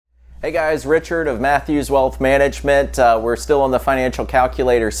Hey guys, Richard of Matthews Wealth Management. We're still on the financial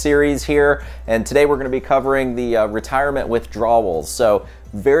calculator series here, and today we're going to be covering the retirement withdrawals. So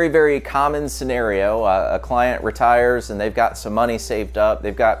very, very common scenario. A client retires and they've got some money saved up.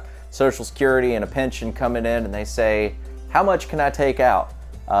 They've got Social Security and a pension coming in, and they say, how much can I take out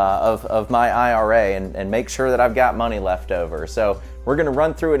of my IRA and make sure that I've got money left over? So we're going to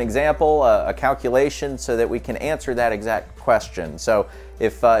run through an example, a calculation, so that we can answer that exact question. So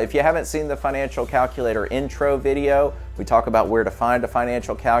if you haven't seen the financial calculator intro video, we talk about where to find a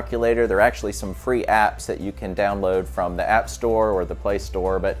financial calculator. There are actually some free apps that you can download from the App Store or the Play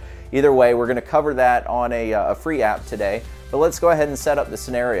Store, but either way, we're going to cover that on a free app today. But let's go ahead and set up the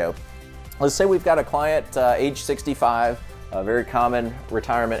scenario. Let's say we've got a client age 65, a very common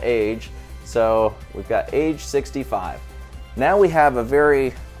retirement age. So we've got age 65. Now we have a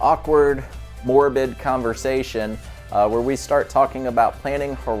very awkward, morbid conversation where we start talking about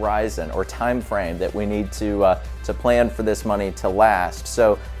planning horizon or time frame that we need to plan for this money to last.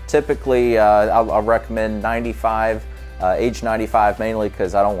 So typically I'll recommend 95, age 95, mainly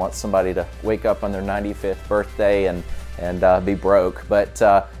because I don't want somebody to wake up on their 95th birthday and be broke. But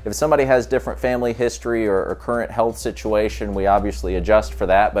if somebody has different family history or current health situation, we obviously adjust for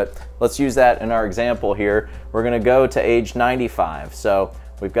that. But let's use that in our example here. We're going to go to age 95. So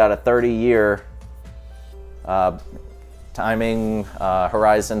we've got a 30-year timing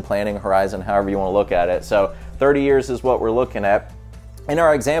horizon, planning horizon, however you want to look at it. So 30 years is what we're looking at. In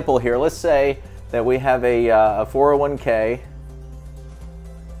our example here, let's say that we have a 401k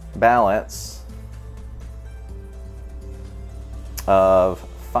balance of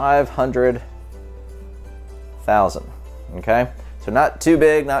 500,000. Okay, so not too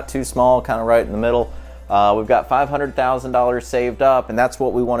big, not too small, kind of right in the middle. We've got $500,000 saved up, and that's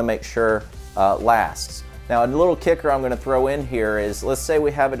what we want to make sure lasts. Now, a little kicker I'm going to throw in here is, let's say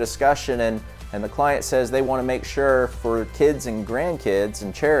we have a discussion and the client says they want to make sure for kids and grandkids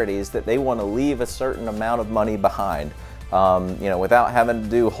and charities that they want to leave a certain amount of money behind, without having to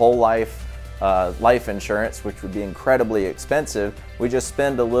do whole life life insurance, which would be incredibly expensive. We just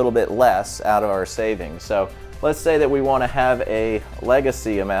spend a little bit less out of our savings. So let's say that we want to have a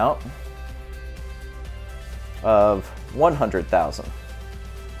legacy amount of 100,000.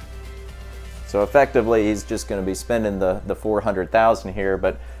 So effectively, he's just going to be spending the 400,000 here.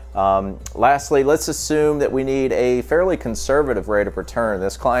 But lastly, let's assume that we need a fairly conservative rate of return.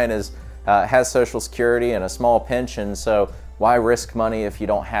 This client has Social Security and a small pension, so why risk money if you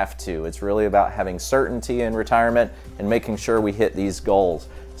don't have to? It's really about having certainty in retirement and making sure we hit these goals.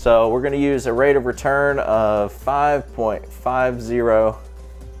 So we're going to use a rate of return of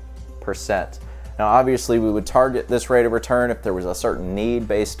 5.50%. Now, obviously, we would target this rate of return if there was a certain need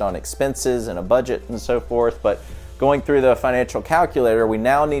based on expenses and a budget and so forth. But going through the financial calculator, we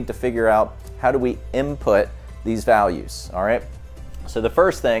now need to figure out how do we input these values. All right. So the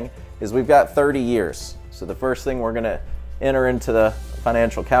first thing is we've got 30 years. So the first thing we're going to enter into the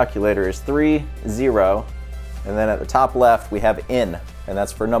financial calculator is 30, and then at the top left we have N, and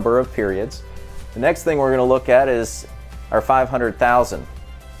that's for number of periods. The next thing we're going to look at is our 500,000.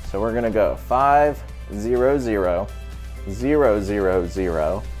 So we're going to go 500,000,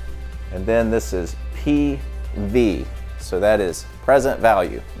 and then this is PV, so that is present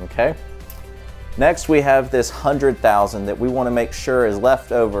value. Okay. Next we have this 100,000 that we want to make sure is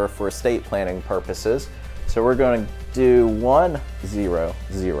left over for estate planning purposes. So we're going to do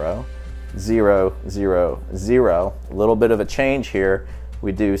 100,000, a little bit of a change here.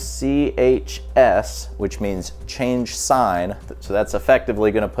 We do CHS, which means change sign. So that's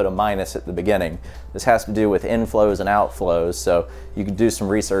effectively going to put a minus at the beginning. This has to do with inflows and outflows, so you can do some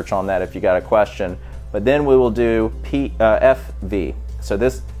research on that if you got a question. But then we will do FV. So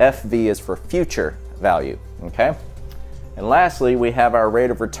this FV is for future value, okay? And lastly, we have our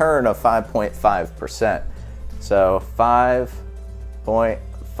rate of return of 5.5%. So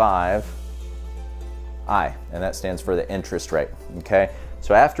 5.5I, and that stands for the interest rate, okay?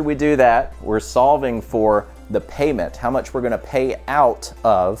 So after we do that, we're solving for the payment, how much we're going to pay out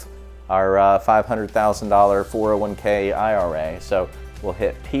of our $500,000 401k IRA. So we'll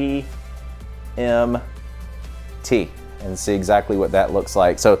hit PMT and see exactly what that looks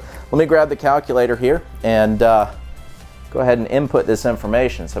like. So let me grab the calculator here and go ahead and input this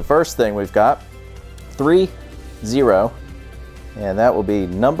information. So first thing we've got 30, and that will be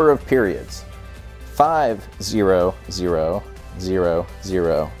number of periods. 500,000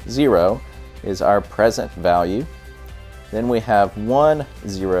 is our present value. Then we have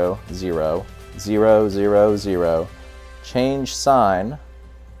 100,000, change sign,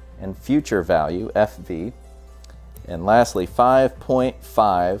 and future value, FV. And lastly,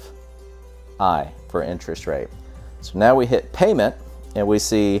 5.5 I for interest rate. So now we hit payment and we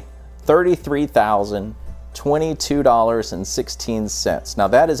see $33,022.16. Now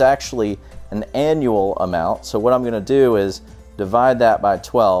that is actually an annual amount. So what I'm going to do is divide that by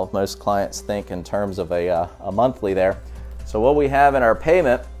 12. Most clients think in terms of a monthly there. So what we have in our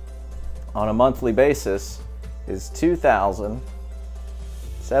payment on a monthly basis is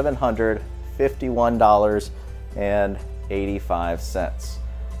 $2,751.85.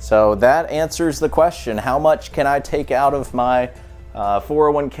 So that answers the question, how much can I take out of my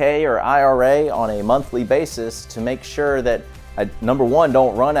 401k or IRA on a monthly basis to make sure that I, number one,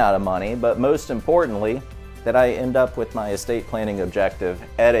 don't run out of money, but most importantly, that I end up with my estate planning objective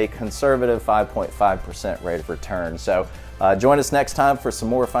at a conservative 5.5% rate of return. So join us next time for some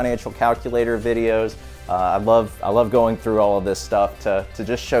more financial calculator videos. I love going through all of this stuff to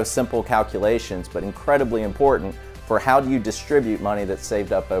just show simple calculations, but incredibly important for how do you distribute money that's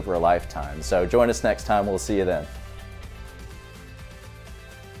saved up over a lifetime. So join us next time. We'll see you then.